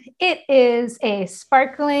It is a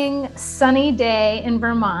sparkling sunny day in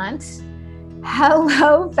Vermont.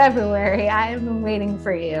 Hello, February. I have been waiting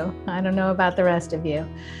for you. I don't know about the rest of you.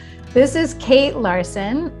 This is Kate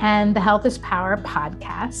Larson and the Health is Power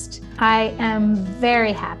podcast. I am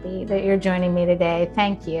very happy that you're joining me today.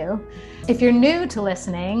 Thank you. If you're new to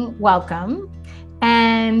listening, welcome.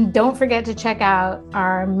 And don't forget to check out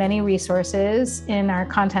our many resources in our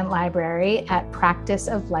content library at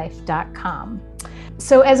practiceoflife.com.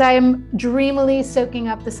 So as I'm dreamily soaking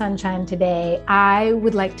up the sunshine today, I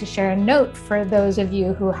would like to share a note for those of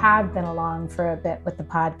you who have been along for a bit with the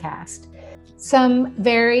podcast. Some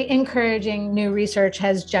very encouraging new research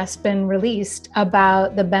has just been released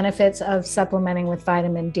about the benefits of supplementing with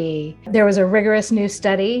vitamin D. There was a rigorous new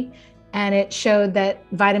study, and it showed that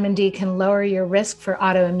vitamin D can lower your risk for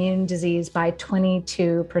autoimmune disease by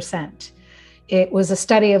 22%. It was a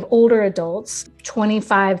study of older adults,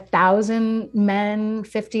 25,000 men,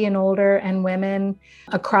 50 and older, and women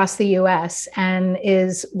across the US, and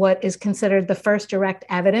is what is considered the first direct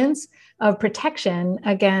evidence of protection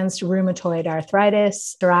against rheumatoid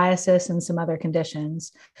arthritis, psoriasis, and some other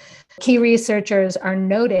conditions. Key researchers are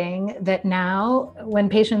noting that now, when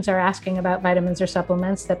patients are asking about vitamins or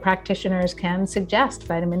supplements, that practitioners can suggest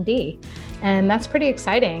vitamin D. And that's pretty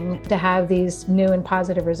exciting to have these new and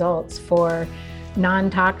positive results for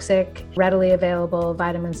non-toxic, readily available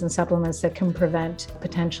vitamins and supplements that can prevent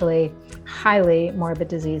potentially highly morbid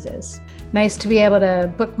diseases. Nice to be able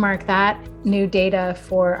to bookmark that new data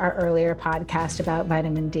for our earlier podcast about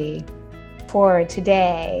vitamin D. For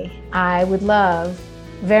today, I would love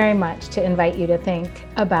very much to invite you to think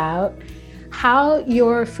about how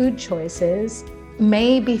your food choices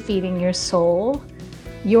may be feeding your soul,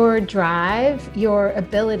 your drive, your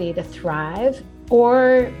ability to thrive,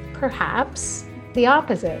 or perhaps the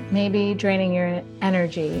opposite, maybe draining your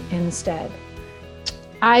energy instead.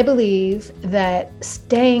 I believe that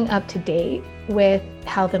staying up to date with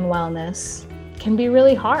health and wellness can be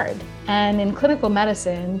really hard. And in clinical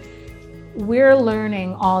medicine, we're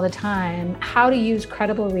learning all the time how to use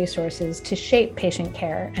credible resources to shape patient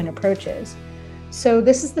care and approaches. So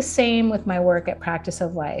this is the same with my work at Practice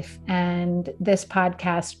of Life. And this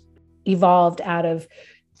podcast evolved out of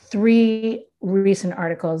 3 recent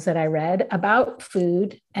articles that I read about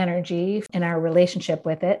food, energy, and our relationship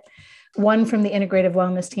with it. One from the Integrative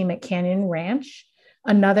Wellness team at Canyon Ranch,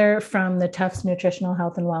 another from the Tufts Nutritional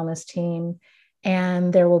Health and Wellness team,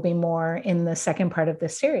 and there will be more in the second part of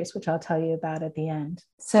this series, which I'll tell you about at the end.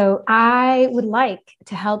 So I would like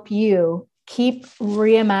to help you keep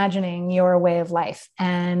reimagining your way of life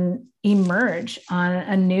and emerge on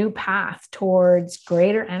a new path towards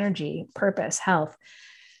greater energy, purpose, health.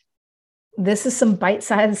 This is some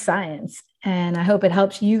bite-sized science, and I hope it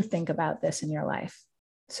helps you think about this in your life.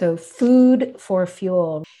 So food for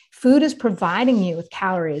fuel. Food is providing you with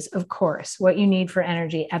calories, of course, what you need for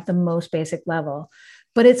energy at the most basic level,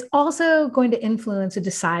 but it's also going to influence a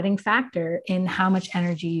deciding factor in how much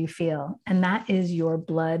energy you feel, and that is your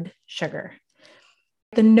blood sugar.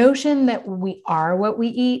 The notion that we are what we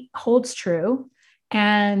eat holds true,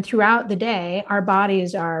 and throughout the day, our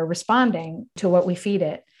bodies are responding to what we feed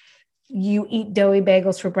it. You eat doughy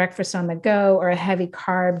bagels for breakfast on the go or a heavy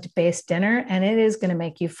carb-based dinner, and it is going to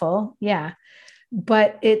make you full. Yeah.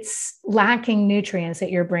 But it's lacking nutrients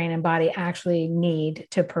that your brain and body actually need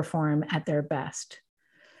to perform at their best.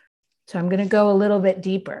 So I'm going to go a little bit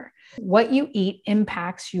deeper. What you eat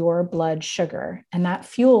impacts your blood sugar, and that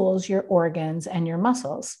fuels your organs and your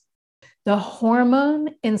muscles. The hormone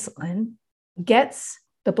insulin gets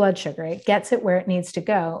the blood sugar, it gets it where it needs to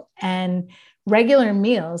go. And regular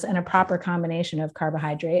meals and a proper combination of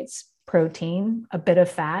carbohydrates, protein, a bit of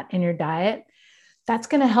fat in your diet, that's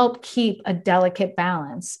going to help keep a delicate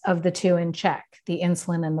balance of the two in check, the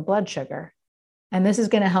insulin and the blood sugar. And this is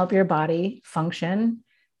going to help your body function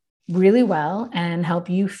really well and help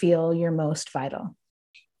you feel your most vital.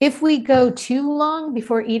 If we go too long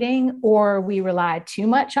before eating or we rely too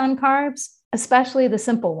much on carbs, especially the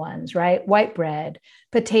simple ones, right? White bread,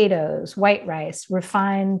 potatoes, white rice,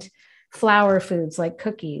 refined flour foods like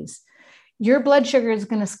cookies, your blood sugar is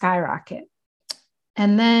going to skyrocket.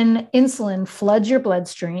 And then insulin floods your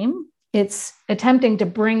bloodstream. It's attempting to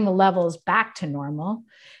bring the levels back to normal.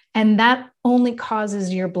 And that only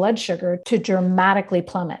causes your blood sugar to dramatically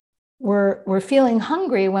plummet. We're feeling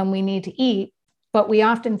hungry when we need to eat, but we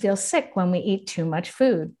often feel sick when we eat too much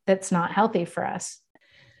food that's not healthy for us.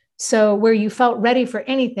 So where you felt ready for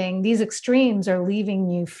anything, these extremes are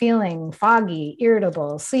leaving you feeling foggy,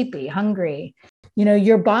 irritable, sleepy, hungry.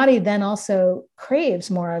 Your body then also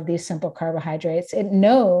craves more of these simple carbohydrates. It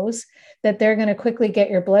knows that they're going to quickly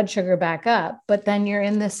get your blood sugar back up, but then you're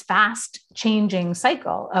in this fast changing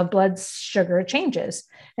cycle of blood sugar changes.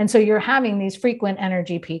 And so you're having these frequent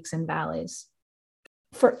energy peaks and valleys.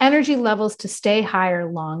 For energy levels to stay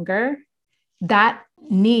higher longer, that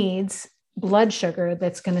needs blood sugar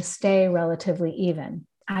that's going to stay relatively even.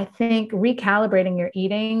 I think recalibrating your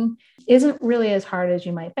eating isn't really as hard as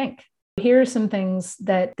you might think. Here are some things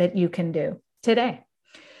that you can do today.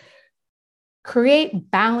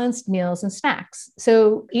 Create balanced meals and snacks.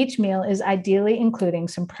 So each meal is ideally including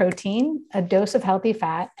some protein, a dose of healthy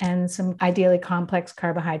fat, and some ideally complex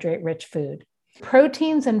carbohydrate-rich food.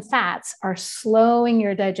 Proteins and fats are slowing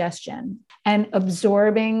your digestion and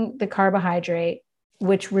absorbing the carbohydrate,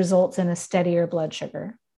 which results in a steadier blood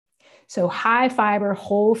sugar. So high fiber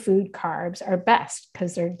whole food carbs are best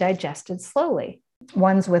because they're digested slowly.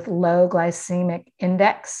 Ones with low glycemic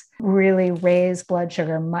index really raise blood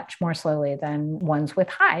sugar much more slowly than ones with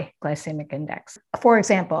high glycemic index. For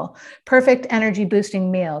example, perfect energy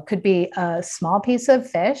boosting meal could be a small piece of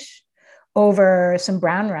fish over some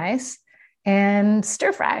brown rice and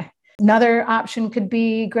stir fry. Another option could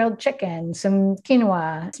be grilled chicken, some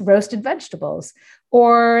quinoa, roasted vegetables,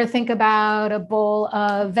 or think about a bowl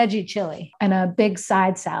of veggie chili and a big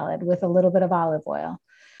side salad with a little bit of olive oil.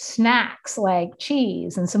 Snacks like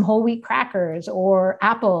cheese and some whole wheat crackers or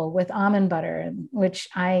apple with almond butter, which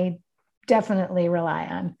I definitely rely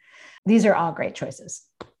on. These are all great choices.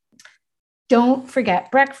 Don't forget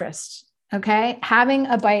breakfast, okay? Having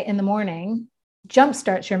a bite in the morning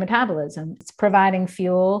jumpstarts your metabolism. It's providing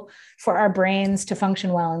fuel for our brains to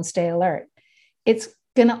function well and stay alert. It's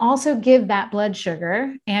going to also give that blood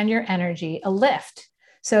sugar and your energy a lift.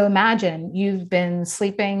 So imagine you've been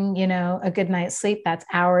sleeping, a good night's sleep, that's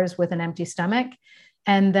hours with an empty stomach.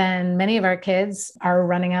 And then many of our kids are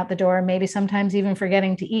running out the door, maybe sometimes even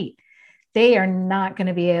forgetting to eat. They are not going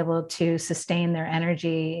to be able to sustain their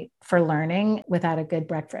energy for learning without a good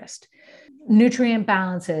breakfast. Nutrient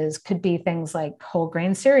balances could be things like whole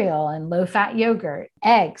grain cereal and low fat yogurt,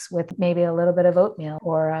 eggs with maybe a little bit of oatmeal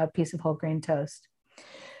or a piece of whole grain toast.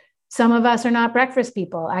 Some of us are not breakfast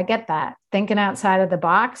people. I get that. Thinking outside of the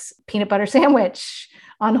box, peanut butter sandwich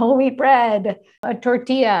on whole wheat bread, a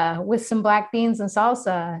tortilla with some black beans and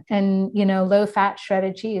salsa and, low fat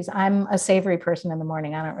shredded cheese. I'm a savory person in the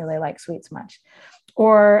morning. I don't really like sweets much.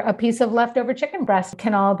 Or a piece of leftover chicken breast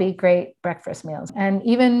can all be great breakfast meals. And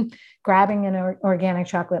even grabbing an organic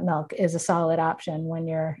chocolate milk is a solid option when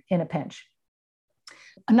you're in a pinch.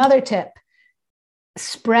 Another tip,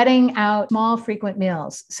 spreading out small frequent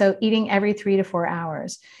meals. So eating every 3 to 4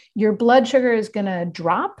 hours. Your blood sugar is going to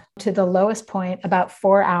drop to the lowest point about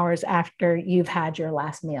 4 hours after you've had your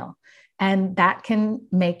last meal. And that can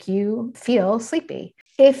make you feel sleepy.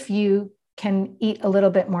 If you can eat a little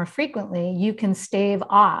bit more frequently, you can stave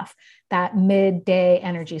off that midday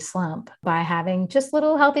energy slump by having just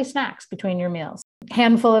little healthy snacks between your meals.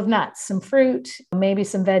 Handful of nuts, some fruit, maybe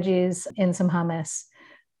some veggies in some hummus.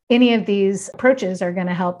 Any of these approaches are going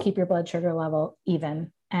to help keep your blood sugar level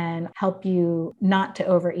even and help you not to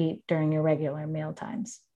overeat during your regular meal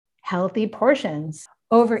times. Healthy portions.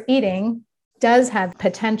 Overeating does have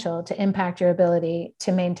potential to impact your ability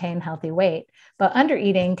to maintain healthy weight, but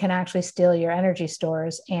undereating can actually steal your energy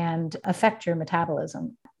stores and affect your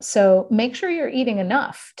metabolism. So make sure you're eating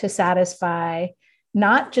enough to satisfy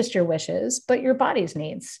not just your wishes, but your body's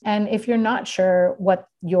needs. And if you're not sure what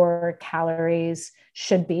your calories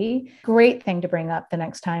should be, great thing to bring up the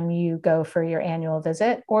next time you go for your annual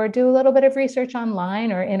visit, or do a little bit of research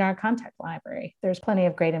online or in our contact library. There's plenty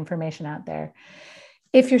of great information out there.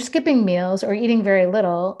 If you're skipping meals or eating very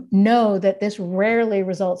little, know that this rarely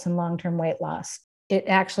results in long-term weight loss. It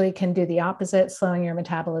actually can do the opposite, slowing your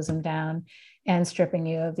metabolism down and stripping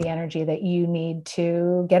you of the energy that you need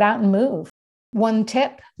to get out and move. One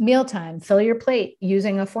tip, mealtime, fill your plate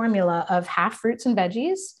using a formula of half fruits and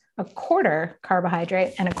veggies, a quarter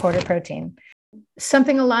carbohydrate, and a quarter protein.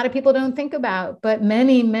 Something a lot of people don't think about, but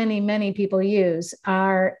many, many, many people use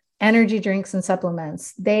are energy drinks and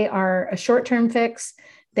supplements. They are a short-term fix.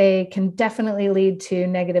 They can definitely lead to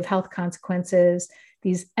negative health consequences.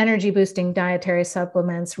 These energy boosting dietary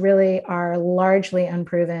supplements really are largely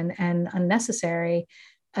unproven and unnecessary,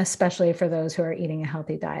 especially for those who are eating a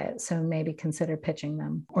healthy diet. So maybe consider pitching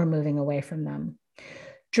them or moving away from them.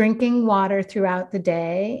 Drinking water throughout the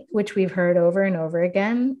day, which we've heard over and over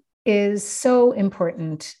again, is so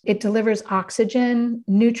important. It delivers oxygen,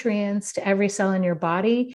 nutrients to every cell in your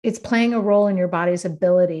body. It's playing a role in your body's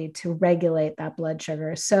ability to regulate that blood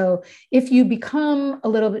sugar. So if you become a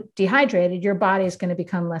little bit dehydrated, your body is going to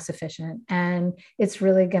become less efficient, and it's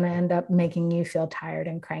really going to end up making you feel tired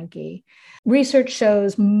and cranky. Research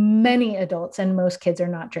shows many adults and most kids are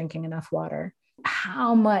not drinking enough water.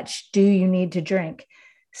 How much do you need to drink?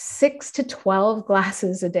 6 to 12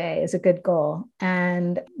 glasses a day is a good goal.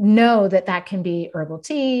 And know that that can be herbal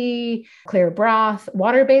tea, clear broth,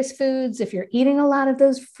 water-based foods. If you're eating a lot of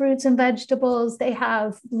those fruits and vegetables, they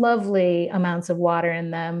have lovely amounts of water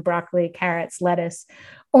in them. Broccoli, carrots, lettuce,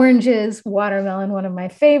 oranges, watermelon, one of my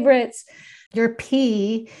favorites. Your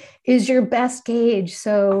pee is your best gauge.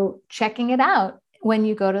 So checking it out when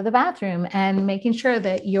you go to the bathroom and making sure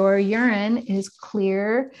that your urine is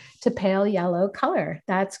clear to pale yellow color.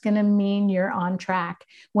 That's going to mean you're on track.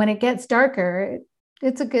 When it gets darker,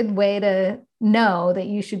 it's a good way to know that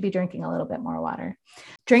you should be drinking a little bit more water.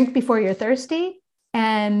 Drink before you're thirsty.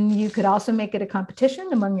 And you could also make it a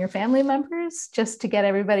competition among your family members just to get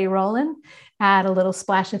everybody rolling. Add a little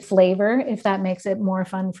splash of flavor if that makes it more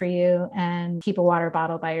fun for you, and keep a water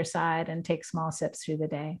bottle by your side and take small sips through the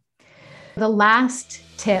day. The last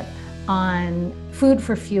tip on food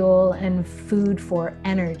for fuel and food for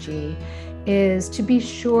energy is to be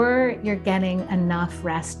sure you're getting enough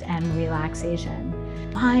rest and relaxation.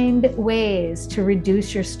 Find ways to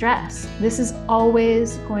reduce your stress. This is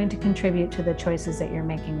always going to contribute to the choices that you're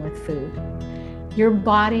making with food. Your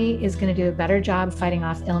body is going to do a better job fighting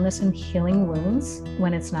off illness and healing wounds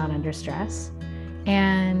when it's not under stress.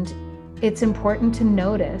 And it's important to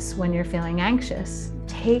notice when you're feeling anxious.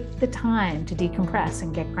 Take the time to decompress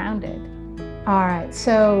and get grounded. All right,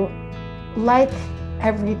 so like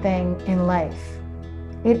everything in life,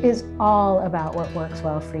 it is all about what works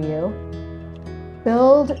well for you.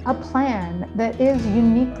 Build a plan that is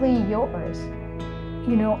uniquely yours.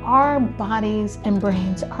 You know, our bodies and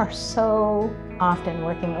brains are so often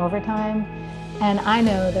working overtime. And I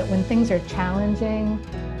know that when things are challenging,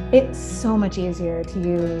 it's so much easier to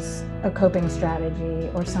use a coping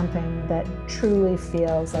strategy or something that truly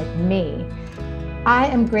feels like me. I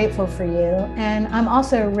am grateful for you, and I'm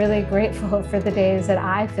also really grateful for the days that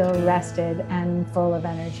I feel rested and full of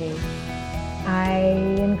energy. I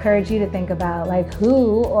encourage you to think about, like,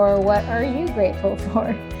 who or what are you grateful for?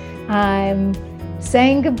 I'm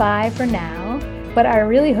saying goodbye for now, but I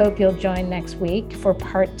really hope you'll join next week for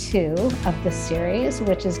part 2 of this series,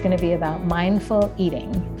 which is going to be about mindful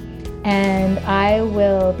eating. And I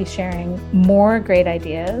will be sharing more great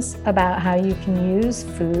ideas about how you can use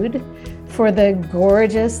food for the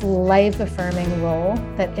gorgeous, life-affirming role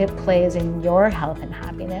that it plays in your health and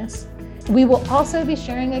happiness. We will also be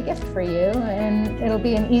sharing a gift for you, and it'll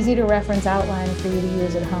be an easy-to-reference outline for you to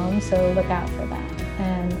use at home, so look out for that.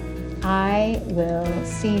 And I will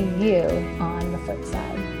see you on the flip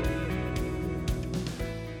side.